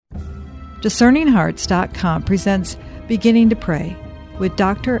DiscerningHearts.com presents Beginning to Pray with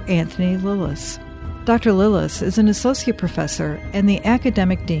Dr. Anthony Lillis. Dr. Lillis is an associate professor and the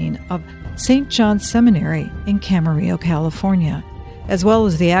academic dean of St. John's Seminary in Camarillo, California, as well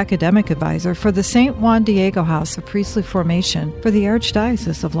as the academic advisor for the St. Juan Diego House of Priestly Formation for the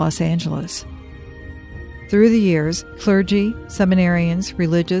Archdiocese of Los Angeles. Through the years, clergy, seminarians,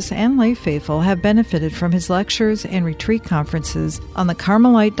 religious, and lay faithful have benefited from his lectures and retreat conferences on the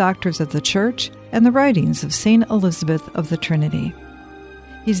Carmelite doctors of the Church and the writings of St. Elizabeth of the Trinity.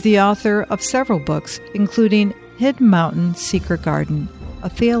 He's the author of several books, including Hidden Mountain, Secret Garden, a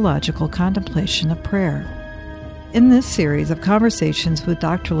theological contemplation of prayer. In this series of conversations with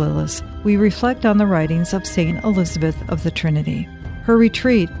Dr. Lillis, we reflect on the writings of St. Elizabeth of the Trinity. Her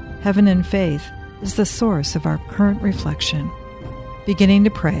retreat, Heaven and Faith, is the source of our current reflection. Beginning to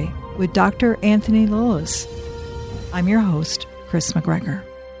Pray with Dr. Anthony Lillis. I'm your host, Chris McGregor.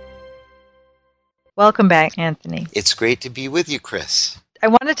 Welcome back, Anthony. It's great to be with you, Chris. I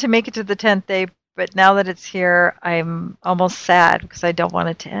wanted to make it to the 10th day, but now that it's here, I'm almost sad because I don't want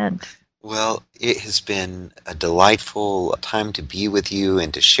it to end. Well, it has been a delightful time to be with you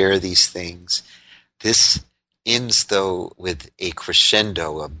and to share these things. This ends, though, with a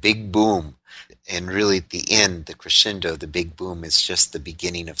crescendo, a big boom. And really, at the end, the crescendo, the big boom, is just the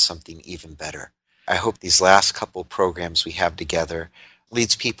beginning of something even better. I hope these last couple programs we have together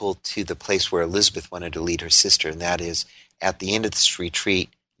leads people to the place where Elizabeth wanted to lead her sister, and that is, at the end of this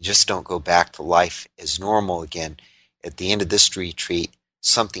retreat, just don't go back to life as normal again. At the end of this retreat,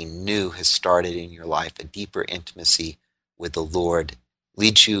 something new has started in your life, a deeper intimacy with the Lord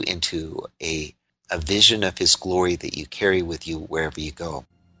leads you into a vision of His glory that you carry with you wherever you go.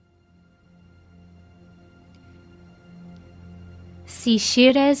 Si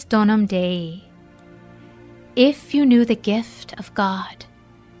scires donum Dei. If you knew the gift of God,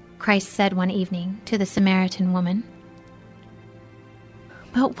 Christ said one evening to the Samaritan woman.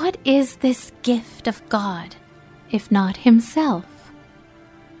 But what is this gift of God, if not Himself?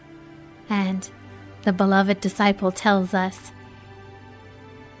 And the beloved disciple tells us,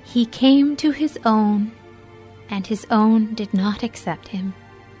 He came to His own, and His own did not accept Him.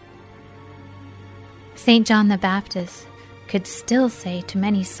 St. John the Baptist could still say to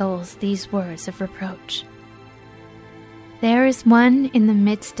many souls these words of reproach. There is one in the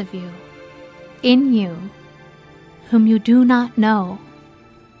midst of you, in you, whom you do not know.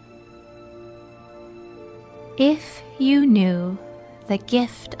 If you knew the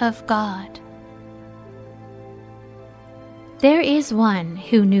gift of God. There is one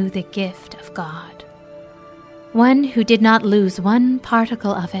who knew the gift of God, one who did not lose one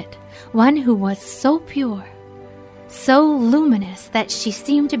particle of it, one who was so pure, so luminous that she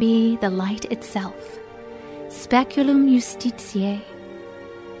seemed to be the light itself, speculum justitiae,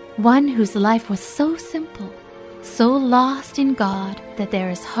 one whose life was so simple, so lost in God that there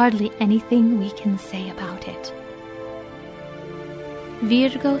is hardly anything we can say about it.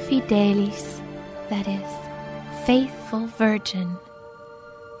 Virgo Fidelis, that is, faithful virgin,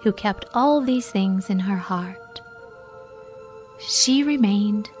 who kept all these things in her heart. She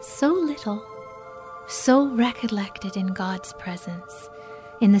remained so little, so recollected in God's presence,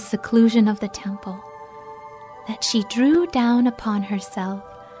 in the seclusion of the temple, that she drew down upon herself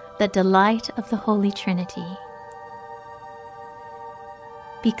the delight of the Holy Trinity.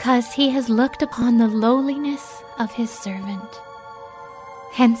 Because He has looked upon the lowliness of His servant,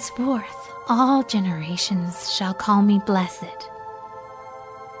 henceforth all generations shall call me blessed.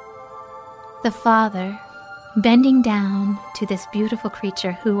 The Father, bending down to this beautiful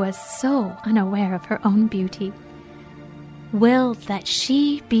creature who was so unaware of her own beauty, willed that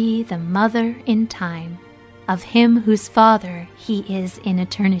she be the mother in time of Him whose Father He is in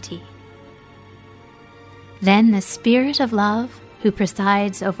eternity. Then the Spirit of love, who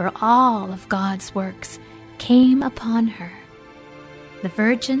presides over all of God's works, came upon her. The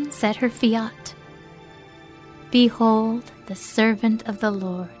Virgin said her fiat, Behold the servant of the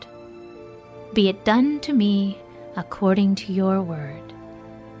Lord. Be it done to me according to your word.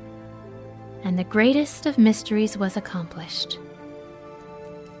 And the greatest of mysteries was accomplished.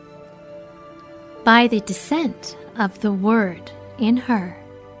 By the descent of the Word in her,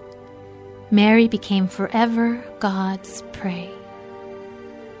 Mary became forever God's prey.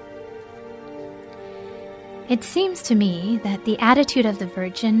 It seems to me that the attitude of the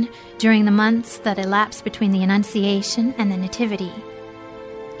Virgin during the months that elapsed between the Annunciation and the Nativity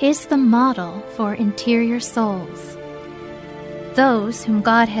is the model for interior souls, those whom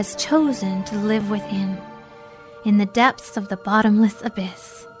God has chosen to live within, in the depths of the bottomless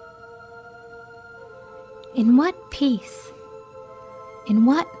abyss. In what peace, In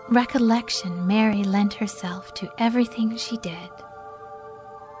what recollection Mary lent herself to everything she did.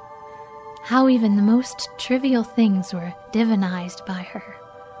 How even the most trivial things were divinized by her.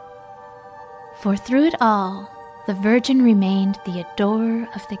 For through it all, the Virgin remained the adorer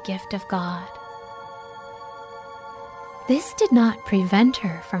of the gift of God. This did not prevent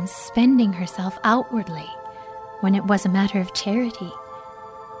her from spending herself outwardly when it was a matter of charity.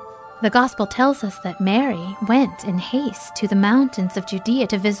 The Gospel tells us that Mary went in haste to the mountains of Judea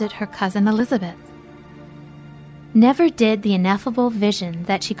to visit her cousin Elizabeth. Never did the ineffable vision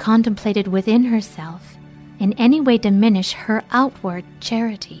that she contemplated within herself in any way diminish her outward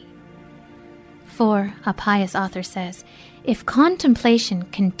charity. For, a pious author says, if contemplation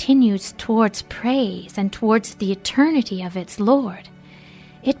continues towards praise and towards the eternity of its Lord,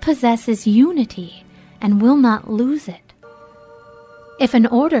 it possesses unity and will not lose it. If an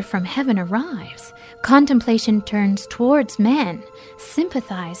order from heaven arrives, contemplation turns towards men,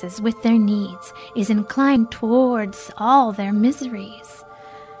 sympathizes with their needs, is inclined towards all their miseries.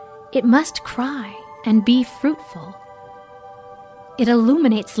 It must cry and be fruitful. It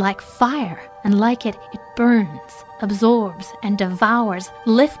illuminates like fire, and like it burns, absorbs, and devours,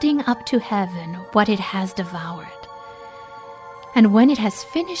 lifting up to heaven what it has devoured. And when it has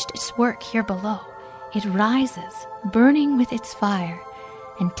finished its work here below, it rises, burning with its fire,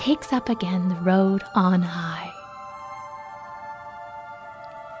 and takes up again the road on high.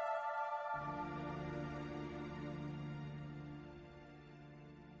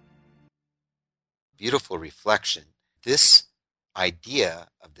 Beautiful reflection. This idea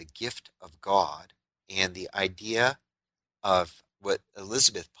of the gift of God and the idea of what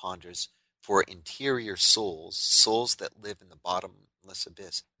Elizabeth ponders for interior souls, souls that live in the bottomless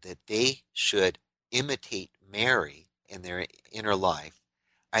abyss, that they should imitate Mary in their inner life.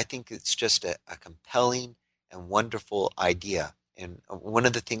 I think it's just a compelling and wonderful idea. And one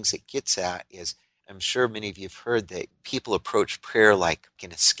of the things it gets at is, I'm sure many of you have heard that people approach prayer like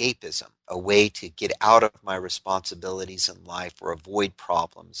an escapism, a way to get out of my responsibilities in life or avoid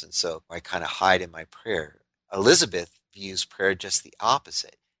problems. And so I kind of hide in my prayer. Elizabeth views prayer just the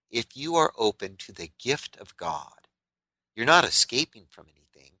opposite. If you are open to the gift of God, you're not escaping from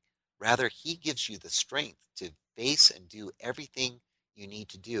anything. Rather, he gives you the strength to face and do everything you need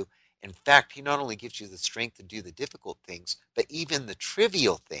to do. In fact, he not only gives you the strength to do the difficult things, but even the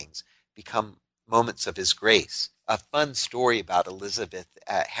trivial things become moments of his grace. A fun story about Elizabeth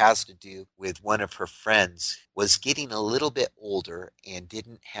has to do with one of her friends was getting a little bit older and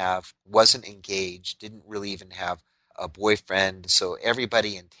wasn't engaged, didn't really even have a boyfriend. So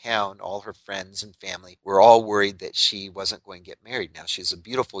everybody in town, all her friends and family, were all worried that she wasn't going to get married. Now, she's a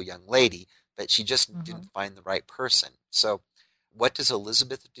beautiful young lady, but she just didn't find the right person. So what does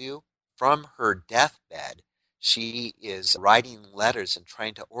Elizabeth do? From her deathbed, she is writing letters and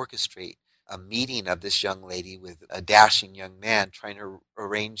trying to orchestrate a meeting of this young lady with a dashing young man, trying to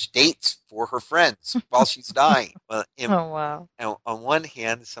arrange dates for her friends while she's dying. Well, Oh, wow. on one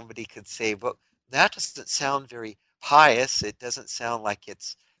hand, somebody could say, but that doesn't sound very pious. It doesn't sound like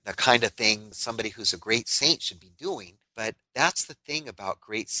it's the kind of thing somebody who's a great saint should be doing. But that's the thing about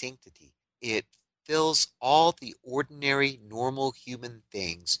great sanctity. It fills all the ordinary, normal human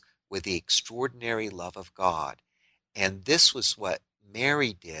things with the extraordinary love of God. And this was what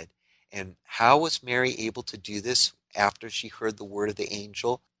Mary did. And how was Mary able to do this after she heard the word of the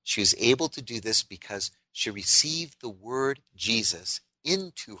angel? She was able to do this because she received the word Jesus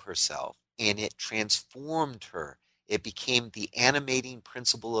into herself, and it transformed her. It became the animating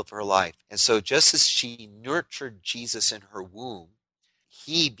principle of her life. And so just as she nurtured Jesus in her womb,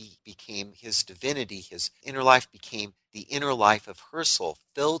 he became his divinity. His inner life became the inner life of her soul,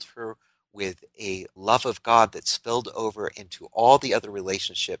 filled her with a love of God that spilled over into all the other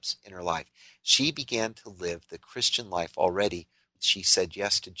relationships in her life. She began to live the Christian life already. She said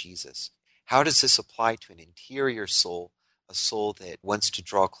yes to Jesus. How does this apply to an interior soul, a soul that wants to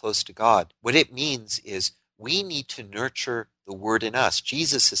draw close to God? What it means is we need to nurture the word in us.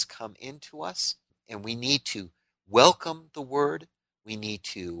 Jesus has come into us, and we need to welcome the word. We need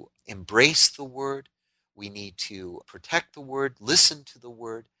to embrace the word. We need to protect the word, listen to the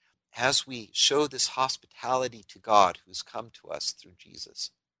word, as we show this hospitality to God who's come to us through Jesus.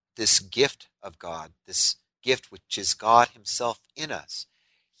 This gift of God, this gift which is God himself in us,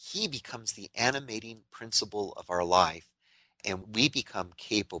 he becomes the animating principle of our life, and we become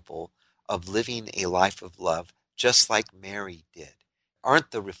capable of living a life of love just like Mary did.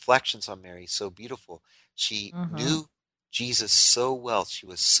 Aren't the reflections on Mary so beautiful? She knew Jesus so well. She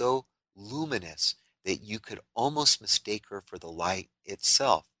was so luminous that you could almost mistake her for the light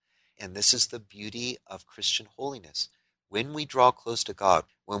itself. And this is the beauty of Christian holiness. When we draw close to God,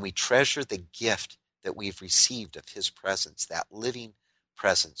 when we treasure the gift that we've received of his presence, that living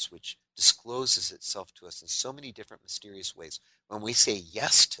presence which discloses itself to us in so many different mysterious ways, when we say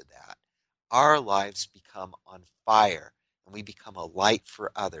yes to that, our lives become on fire and we become a light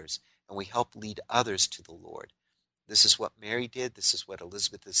for others and we help lead others to the Lord. This is what Mary did. This is what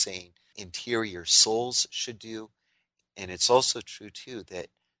Elizabeth is saying interior souls should do. And it's also true, too, that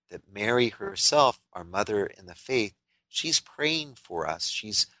Mary herself, our mother in the faith, she's praying for us.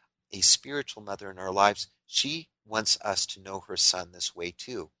 She's a spiritual mother in our lives. She wants us to know her son this way,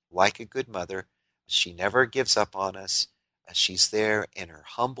 too. Like a good mother, she never gives up on us. She's there, and her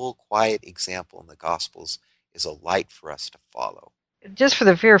humble, quiet example in the Gospels is a light for us to follow. Just for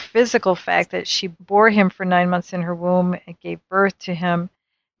the very physical fact that she bore him for 9 months in her womb and gave birth to him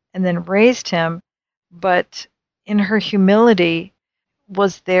and then raised him, but in her humility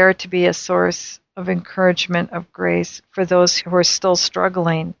was there to be a source of encouragement, of grace for those who are still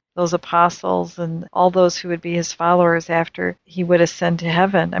struggling, those apostles and all those who would be his followers after he would ascend to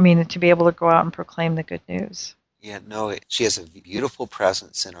heaven. I mean, to be able to go out and proclaim the good news. Yeah, no, she has a beautiful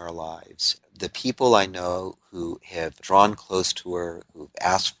presence in our lives. The people I know who have drawn close to her, who've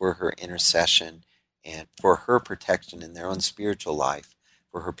asked for her intercession and for her protection in their own spiritual life,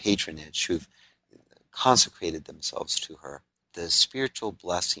 for her patronage, who've consecrated themselves to her, the spiritual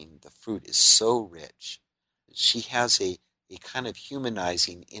blessing, the fruit is so rich. She has a kind of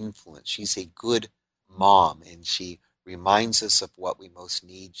humanizing influence. She's a good mom, and she reminds us of what we most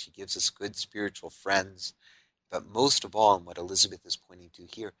need. She gives us good spiritual friends. But most of all, and what Elizabeth is pointing to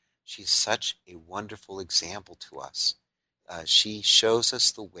here, she's such a wonderful example to us. She shows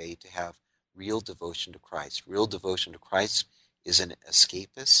us the way to have real devotion to Christ. Real devotion to Christ isn't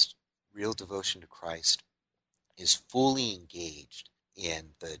escapist. Real devotion to Christ is fully engaged in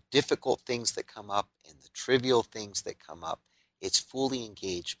the difficult things that come up, in the trivial things that come up. It's fully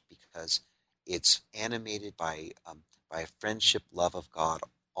engaged because it's animated by a friendship, love of God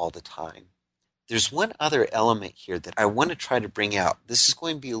all the time. There's one other element here that I want to try to bring out. This is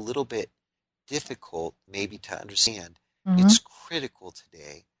going to be a little bit difficult maybe to understand. Mm-hmm. It's critical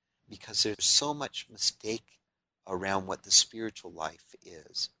today because there's so much mistake around what the spiritual life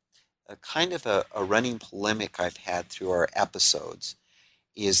is. A kind of a running polemic I've had through our episodes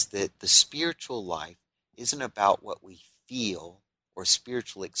is that the spiritual life isn't about what we feel or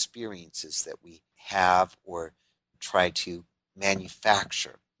spiritual experiences that we have or try to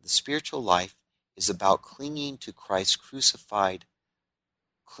manufacture. The spiritual life is about clinging to Christ crucified,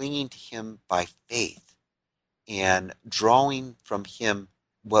 clinging to him by faith, and drawing from him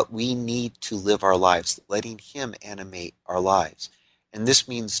what we need to live our lives, letting him animate our lives. And this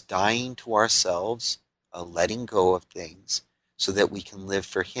means dying to ourselves, letting go of things, so that we can live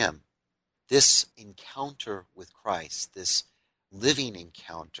for him. This encounter with Christ, this living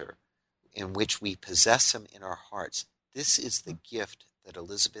encounter in which we possess him in our hearts, this is the gift that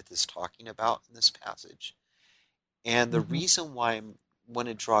Elizabeth is talking about in this passage. And the reason why I want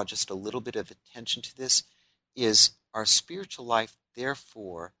to draw just a little bit of attention to this is our spiritual life,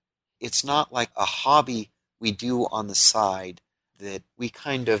 therefore, it's not like a hobby we do on the side that we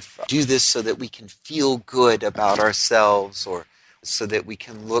kind of do this so that we can feel good about ourselves or so that we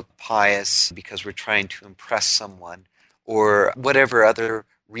can look pious because we're trying to impress someone or whatever other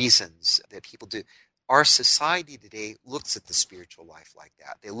reasons that people do. Our society today looks at the spiritual life like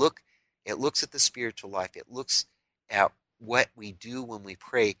that. It looks at the spiritual life. It looks at what we do when we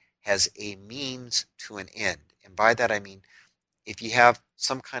pray has a means to an end. And by that I mean, if you have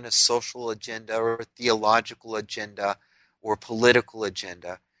some kind of social agenda or theological agenda or political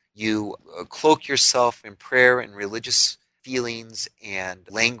agenda, you cloak yourself in prayer and religious feelings and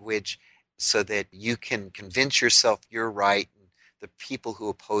language so that you can convince yourself you're right and the people who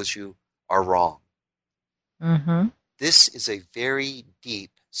oppose you are wrong. Mm-hmm. This is a very deep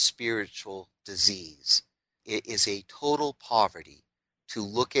spiritual disease. It is a total poverty to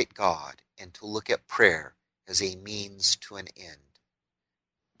look at God and to look at prayer as a means to an end.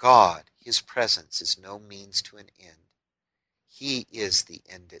 God, his presence, is no means to an end. He is the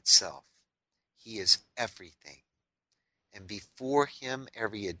end itself. He is everything. And before him,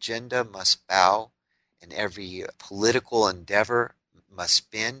 every agenda must bow and every political endeavor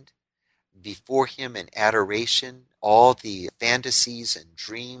must bend. Before him in adoration, all the fantasies and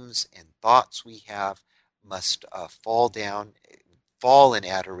dreams and thoughts we have must fall in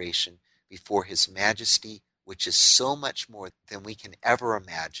adoration before his majesty, which is so much more than we can ever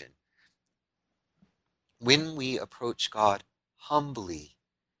imagine. When we approach God humbly,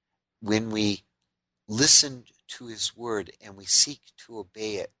 when we listen to his word and we seek to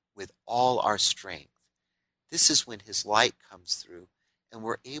obey it with all our strength, this is when his light comes through, and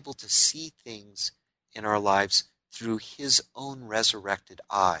we're able to see things in our lives through his own resurrected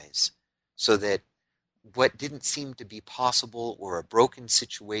eyes, so that what didn't seem to be possible, or a broken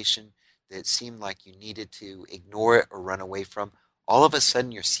situation that seemed like you needed to ignore it or run away from, all of a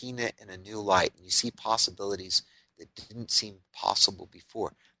sudden you're seeing it in a new light, and you see possibilities that didn't seem possible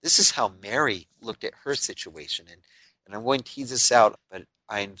before. This is how Mary looked at her situation, and I'm going to tease this out, but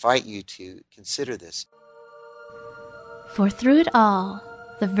I invite you to consider this. For through it all,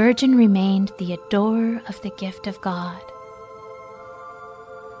 the Virgin remained the adorer of the gift of God.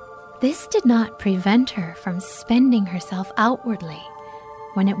 This did not prevent her from spending herself outwardly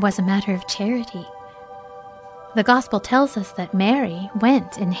when it was a matter of charity. The Gospel tells us that Mary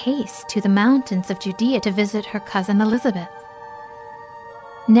went in haste to the mountains of Judea to visit her cousin Elizabeth.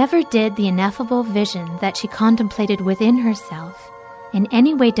 Never did the ineffable vision that she contemplated within herself in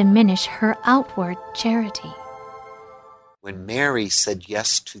any way diminish her outward charity. When Mary said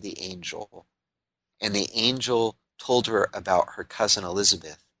yes to the angel, and the angel told her about her cousin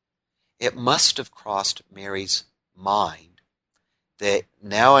Elizabeth, it must have crossed Mary's mind that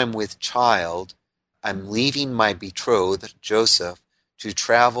now I'm with child, I'm leaving my betrothed, Joseph, to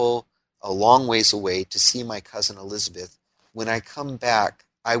travel a long ways away to see my cousin Elizabeth. When I come back,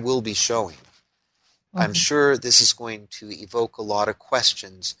 I will be showing. I'm sure this is going to evoke a lot of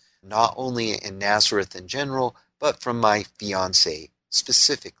questions, not only in Nazareth in general, but from my fiancé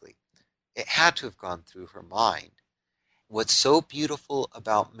specifically. It had to have gone through her mind. What's so beautiful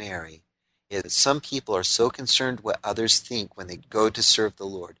about Mary is that some people are so concerned what others think when they go to serve the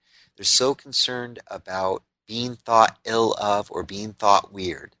Lord. They're so concerned about being thought ill of or being thought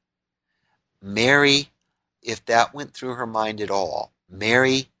weird. Mary, if that went through her mind at all,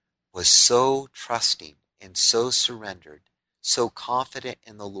 Mary was so trusting and so surrendered, so confident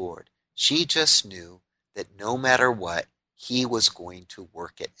in the Lord. She just knew that no matter what, he was going to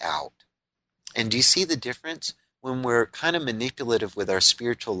work it out. And do you see the difference? When we're kind of manipulative with our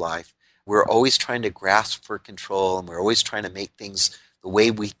spiritual life, we're always trying to grasp for control, and we're always trying to make things the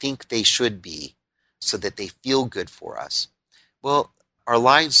way we think they should be so that they feel good for us. Well, our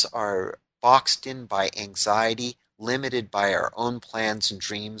lives are boxed in by anxiety, limited by our own plans and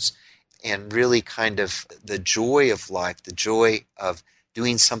dreams, and really kind of the joy of life, the joy of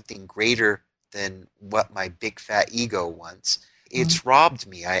doing something greater than what my big fat ego wants. It's robbed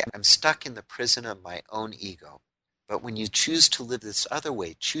me. I'm stuck in the prison of my own ego. But when you choose to live this other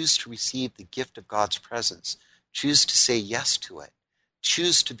way, choose to receive the gift of God's presence, choose to say yes to it,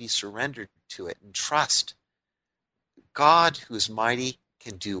 choose to be surrendered to it, and trust, God, who is mighty,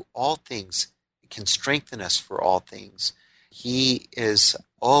 can do all things, can strengthen us for all things. He is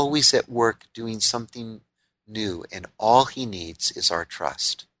always at work doing something new, and all he needs is our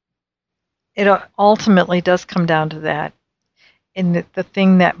trust. It ultimately does come down to that. And the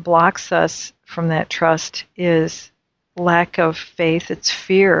thing that blocks us from that trust is lack of faith. It's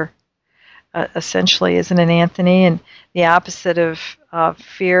fear, essentially, isn't it, Anthony? And the opposite of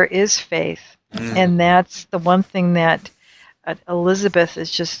fear is faith. And that's the one thing that Elizabeth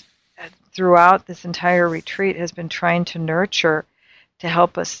is just, throughout this entire retreat, has been trying to nurture, to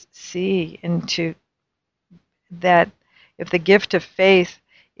help us see into that if the gift of faith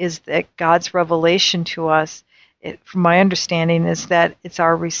is that God's revelation to us, from my understanding, is that it's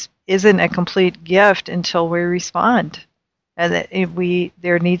isn't a complete gift until we respond, and that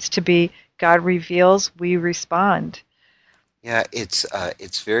there needs to be God reveals, we respond. Yeah,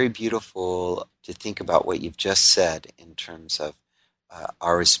 it's very beautiful to think about what you've just said in terms of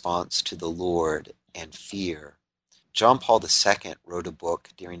our response to the Lord and fear. John Paul II wrote a book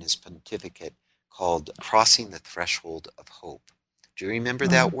during his pontificate called Crossing the Threshold of Hope. Do you remember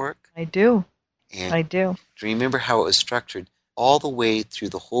that work? I do. And I do. Do you remember how it was structured? All the way through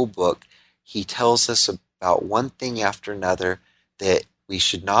the whole book, he tells us about one thing after another that we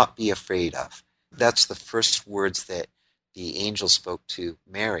should not be afraid of. That's the first words that the angel spoke to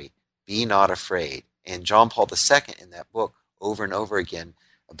Mary. Be not afraid. And John Paul II in that book, over and over again,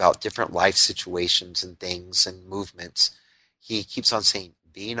 about different life situations and things and movements, he keeps on saying,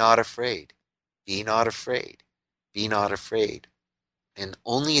 be not afraid. Be not afraid. Be not afraid. And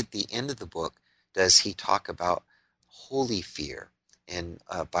only at the end of the book does he talk about holy fear. And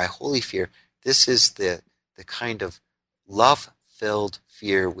by holy fear, this is the kind of love-filled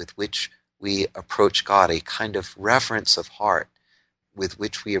fear with which we approach God, a kind of reverence of heart with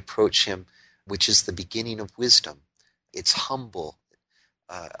which we approach him, which is the beginning of wisdom. It's humble,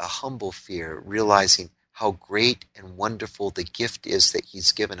 a humble fear, realizing how great and wonderful the gift is that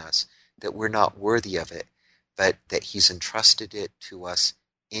he's given us, that we're not worthy of it, but that he's entrusted it to us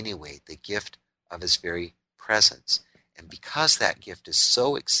anyway, the gift of his very presence. And because that gift is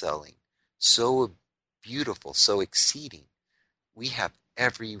so excelling, so beautiful, so exceeding, we have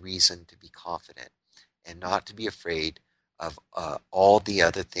every reason to be confident and not to be afraid of all the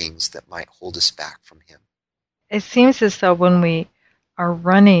other things that might hold us back from Him. It seems as though when we are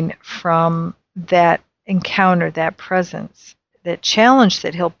running from that encounter, that presence, that challenge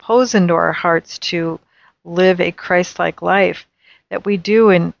that He'll pose into our hearts to live a Christ-like life, that we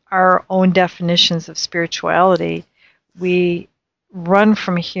do in our own definitions of spirituality, we run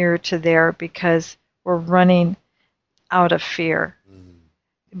from here to there because we're running out of fear,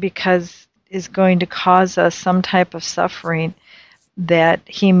 because is going to cause us some type of suffering that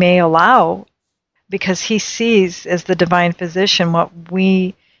He may allow, because He sees as the divine physician what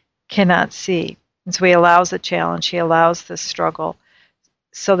we cannot see. And so He allows the challenge, He allows the struggle,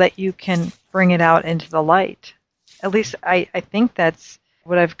 so that you can bring it out into the light. At least I think that's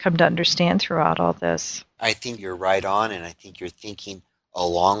what I've come to understand throughout all this. I think you're right on, and I think you're thinking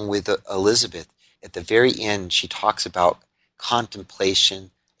along with Elizabeth. At the very end, she talks about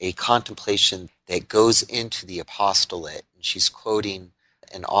contemplation, a contemplation that goes into the apostolate. And she's quoting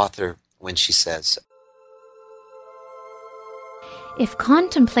an author when she says, If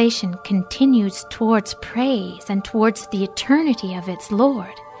contemplation continues towards praise and towards the eternity of its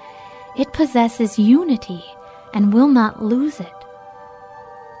Lord, it possesses unity and will not lose it.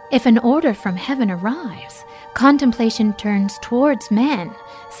 If an order from heaven arrives, contemplation turns towards men,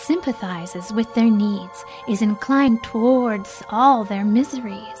 sympathizes with their needs, is inclined towards all their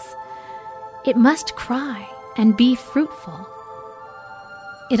miseries. It must cry and be fruitful.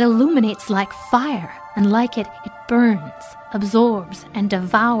 It illuminates like fire, and like it burns, absorbs, and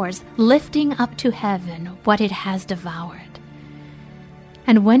devours, lifting up to heaven what it has devoured.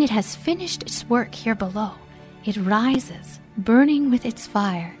 And when it has finished its work here below, it rises, burning with its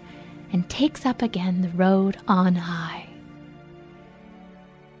fire, and takes up again the road on high.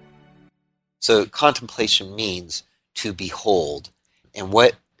 So contemplation means to behold. And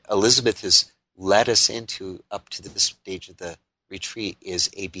what Elizabeth has led us into up to this stage of the retreat is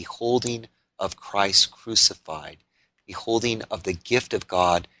a beholding of Christ crucified, beholding of the gift of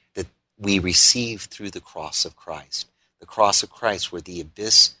God that we receive through the cross of Christ. The cross of Christ, where the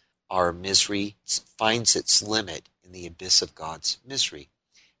abyss, our misery, finds its limit in the abyss of God's misery.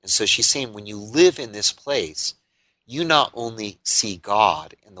 And so she's saying, when you live in this place, you not only see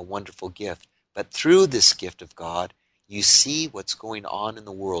God and the wonderful gift, but through this gift of God, you see what's going on in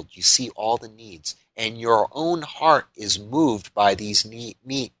the world. You see all the needs, and your own heart is moved by these needs.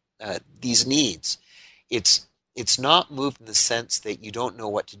 It's not moved in the sense that you don't know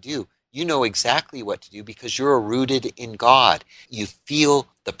what to do. You know exactly what to do because you're rooted in God. You feel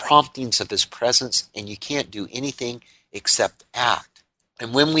the promptings of His presence, and you can't do anything except act.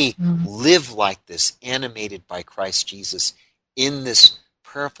 And when we live like this, animated by Christ Jesus, in this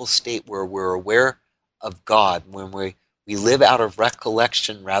prayerful state where we're aware of God, when we live out of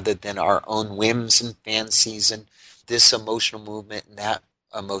recollection rather than our own whims and fancies and this emotional movement and that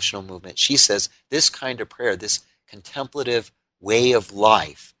emotional movement, she says this kind of prayer, this contemplative way of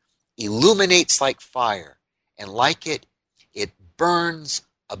life, illuminates like fire, and like it burns,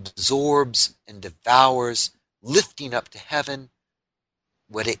 absorbs, and devours, lifting up to heaven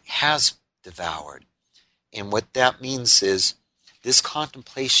what it has devoured. And what that means is this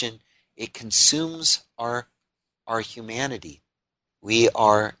contemplation, it consumes our humanity. We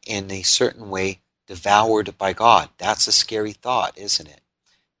are in a certain way devoured by God. That's a scary thought, isn't it?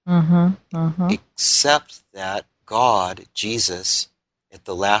 Except that God, Jesus, at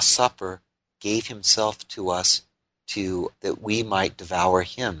the Last Supper, gave Himself to us that we might devour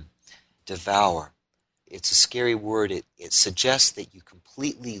Him. Devour. It's a scary word. It suggests that you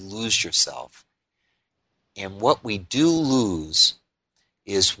completely lose yourself. And what we do lose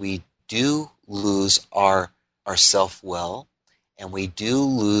is we do lose our self-will, and we do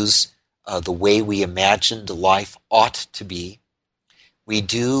lose the way we imagined life ought to be. We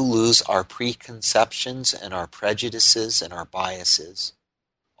do lose our preconceptions and our prejudices and our biases.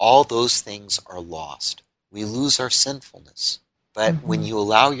 All those things are lost. We lose our sinfulness. But when you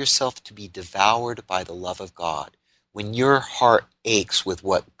allow yourself to be devoured by the love of God, when your heart aches with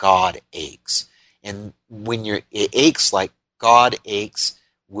what God aches, and when it aches like God aches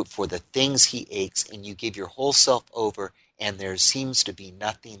for the things He aches, and you give your whole self over, and there seems to be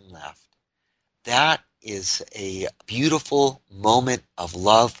nothing left, that is a beautiful moment of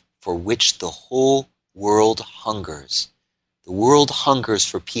love for which the whole world hungers. The world hungers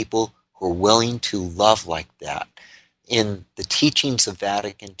for people who are willing to love like that. In the teachings of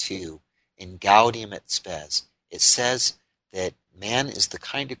Vatican II, in Gaudium et Spes, it says that man is the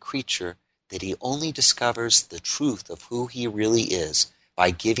kind of creature that he only discovers the truth of who he really is by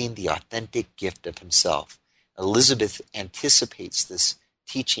giving the authentic gift of himself. Elizabeth anticipates this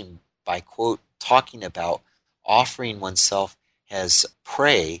teaching by, quote, talking about offering oneself as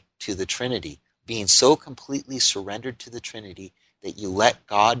prey to the Trinity, being so completely surrendered to the Trinity that you let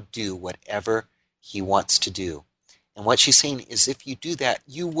God do whatever he wants to do. And what she's saying is if you do that,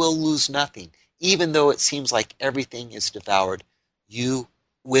 you will lose nothing. Even though it seems like everything is devoured, you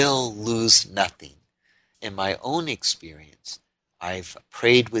will lose nothing. In my own experience, I've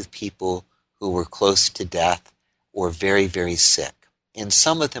prayed with people who were close to death or very, very sick. And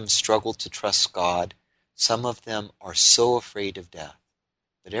some of them struggle to trust God. Some of them are so afraid of death.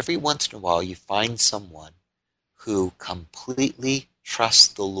 But every once in a while, you find someone who completely trusts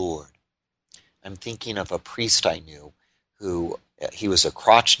the Lord. I'm thinking of a priest I knew who, he was a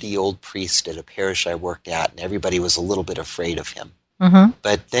crotchety old priest at a parish I worked at, and everybody was a little bit afraid of him. Mm-hmm.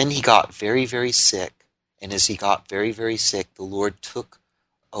 But then he got very, very sick, and as he got very, very sick, the Lord took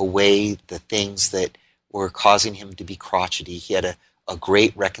away the things that were causing him to be crotchety. He had a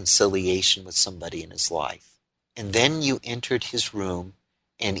great reconciliation with somebody in his life. And then you entered his room,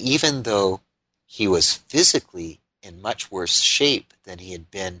 and even though he was physically in much worse shape than he had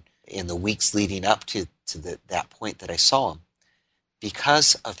been in the weeks leading up to that point that I saw him,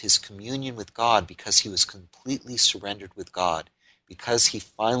 because of his communion with God, because he was completely surrendered with God, because he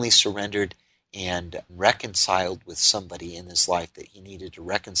finally surrendered and reconciled with somebody in his life that he needed to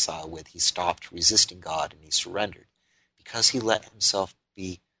reconcile with, he stopped resisting God and he surrendered. Because he let himself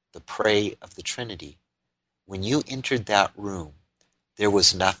be the prey of the Trinity, when you entered that room, there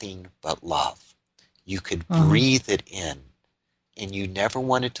was nothing but love. You could breathe it in, and you never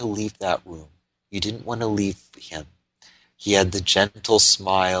wanted to leave that room. You didn't want to leave him. He had the gentle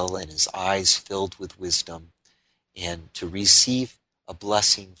smile and his eyes filled with wisdom. And to receive a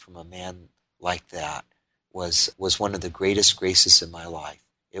blessing from a man like that was one of the greatest graces in my life.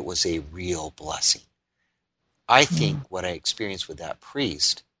 It was a real blessing. I think what I experienced with that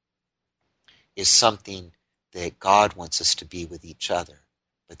priest is something that God wants us to be with each other.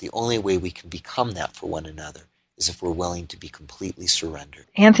 But the only way we can become that for one another is if we're willing to be completely surrendered.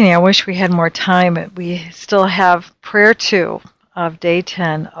 Anthony, I wish we had more time. We still have prayer 2 of day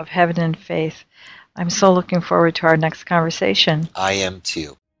 10 of Heaven and Faith. I'm so looking forward to our next conversation. I am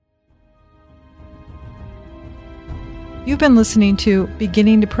too. You've been listening to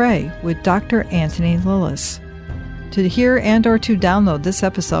Beginning to Pray with Dr. Anthony Lilles. To hear and or to download this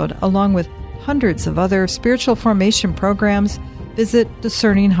episode, along with hundreds of other spiritual formation programs, visit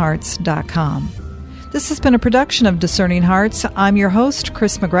discerninghearts.com. This has been a production of Discerning Hearts. I'm your host,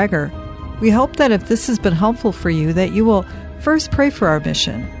 Chris McGregor. We hope that if this has been helpful for you, that you will first pray for our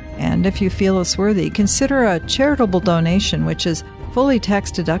mission. And if you feel us worthy, consider a charitable donation, which is fully tax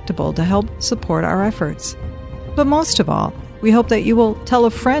deductible, to help support our efforts. But most of all, we hope that you will tell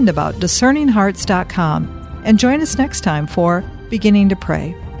a friend about discerninghearts.com and join us next time for Beginning to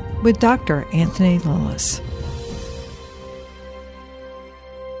Pray with Dr. Anthony Lilles.